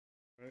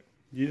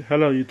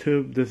Hello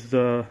YouTube, this is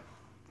I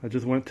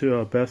just went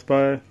to Best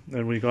Buy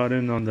and we got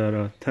in on that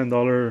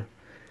 $10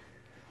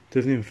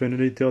 Disney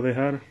Infinity deal they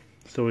had.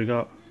 So we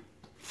got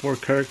 4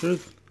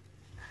 characters.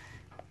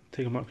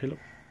 Take them out, Caleb.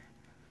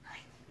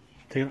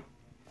 Take it out.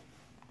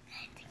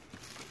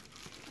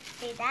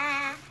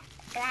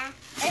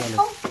 There's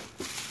Hulk.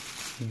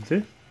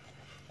 See?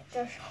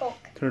 There's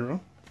Hulk. Turn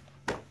around.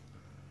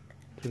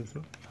 Turn this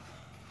up.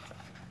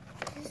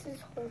 This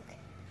is Hulk.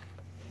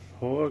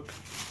 Hulk.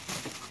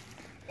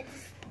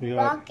 We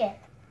got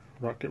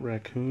Rocket.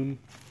 Raccoon.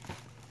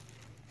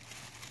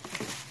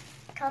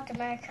 Captain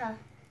America.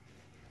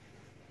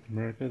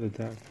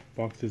 The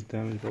box is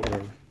damaged or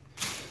whatever.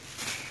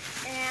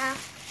 Yeah.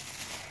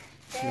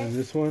 And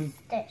this one?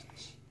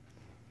 Stitch.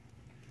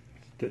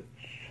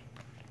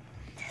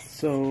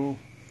 So,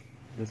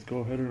 let's go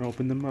ahead and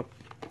open them up.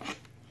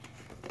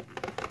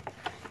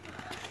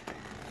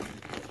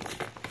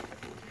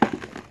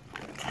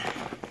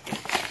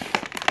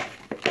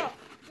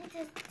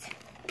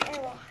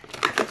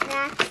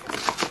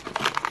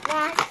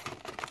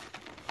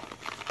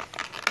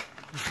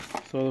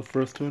 So the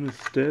first one is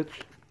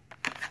Stitch.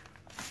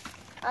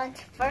 On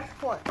the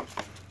first one.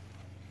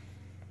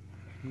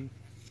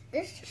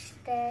 This is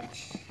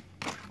Stitch.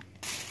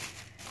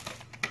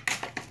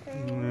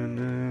 And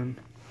then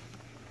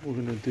we're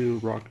gonna do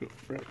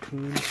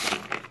Raccoon.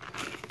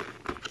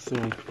 So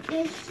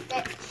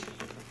Stitch.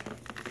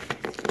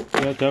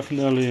 Yeah,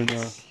 definitely in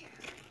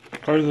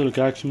Guardians of the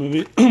Galaxy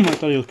movie. I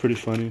thought he was pretty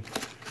funny.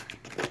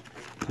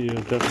 He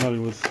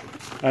definitely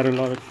added a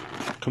lot of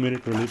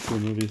comedic relief to the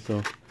movie.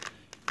 So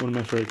one of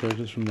my favorite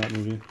characters from that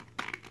movie.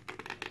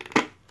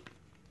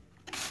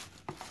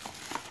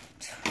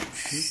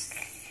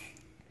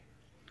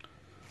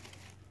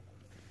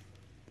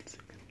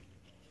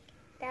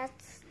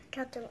 That's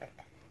Captain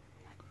America.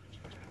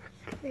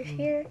 They're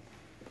here.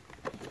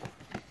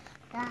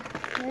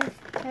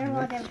 They're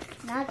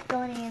not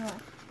going anywhere.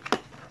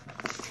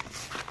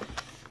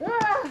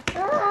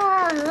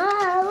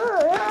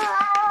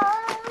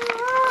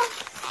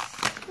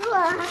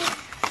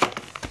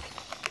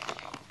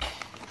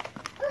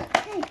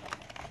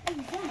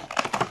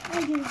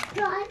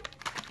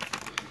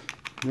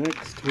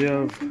 Next, we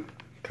have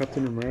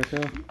Captain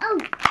America. Oh!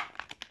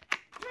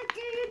 What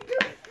did you do?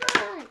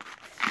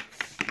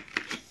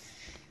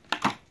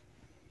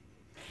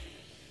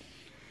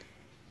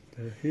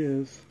 There he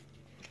is.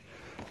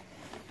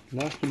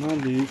 Last but not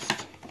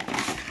least,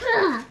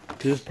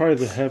 this is probably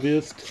the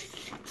heaviest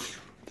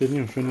Disney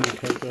Infinity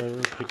character I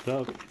ever picked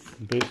up,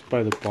 based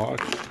by the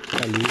box,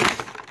 at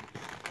least.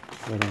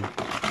 But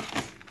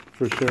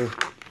for sure,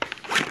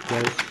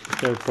 guys, this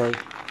guy's probably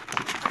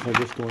the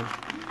heaviest one.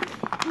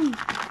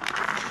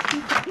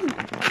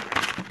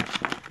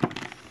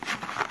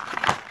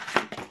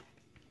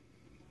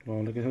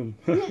 Wow, look at him.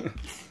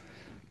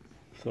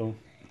 So,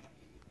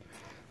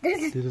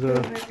 this is a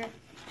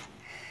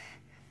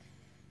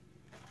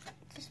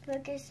this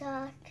burger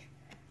sock.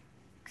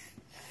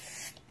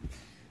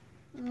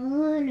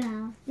 Oh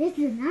no, this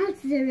is not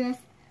serious.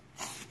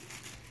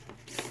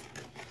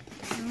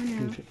 Oh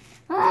no. Okay.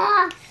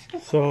 Ah!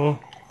 So,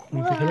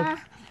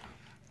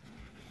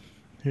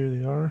 here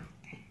they are.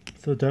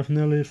 So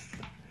definitely, if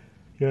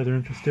you guys are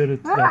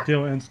interested, that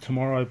deal ends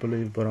tomorrow, I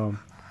believe. But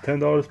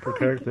 $10 per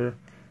character.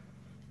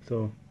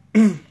 So,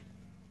 you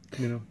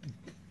know,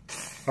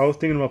 I was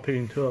thinking about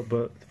picking 2 up,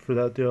 but for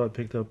that deal, I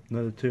picked up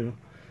another 2.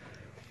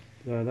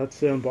 That's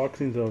the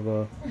unboxings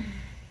of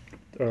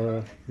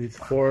these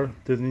 4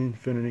 Disney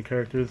Infinity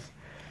characters: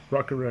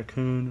 Rocket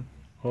Raccoon,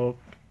 Hulk,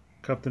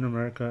 Captain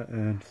America,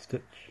 and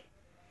Stitch.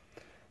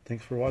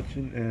 Thanks for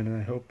watching, and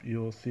I hope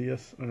you'll see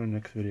us on our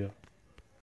next video.